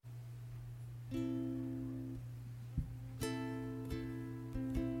I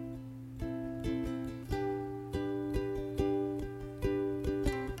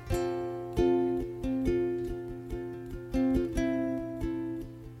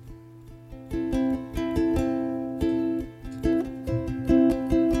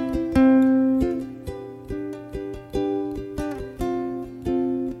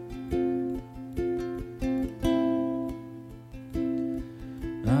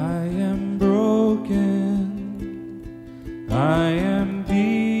am broken, I am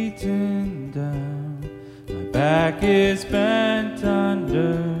beaten down, my back is bent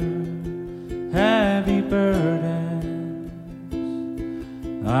under heavy burdens.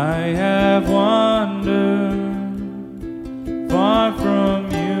 I have wandered far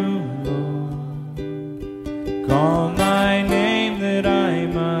from you, Lord. Call my name that I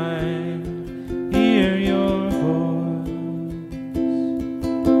might hear your voice.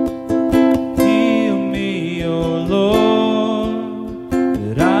 Heal me, O Lord,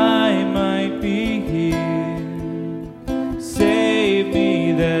 that I might be healed. Save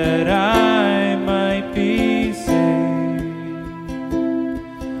me that I might be saved.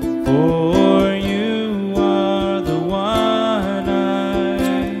 For you are the one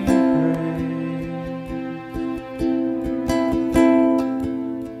I praise.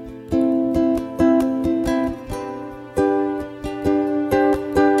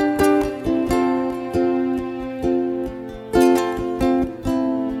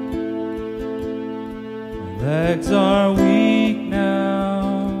 My legs are weak now,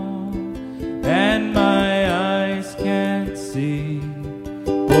 and my eyes can't see.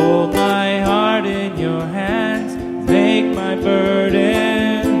 Hold my heart in your hands, make my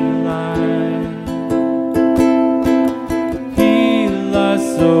burden light. Heal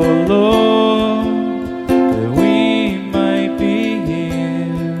us, O Lord, that we might be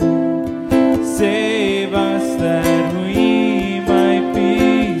healed. Save us that we might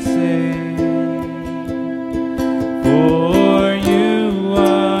be saved. For you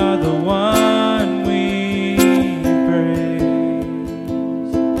are the one we praise.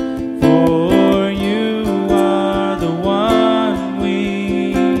 For you are the one we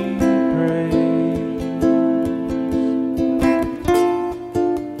praise.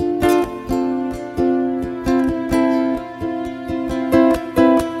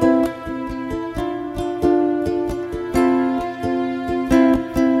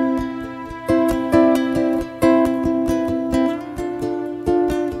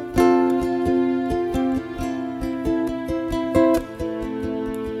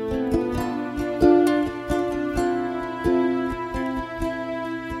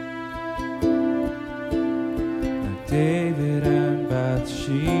 Like David and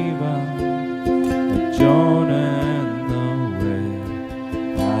Bathsheba, like Jonah and the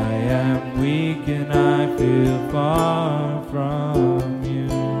whale, I am weak and I feel far from you.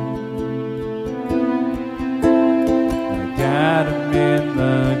 Like Adam in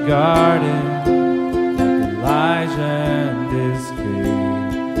the garden, like Elijah and his king,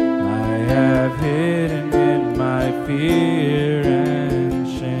 I have hidden in my fear and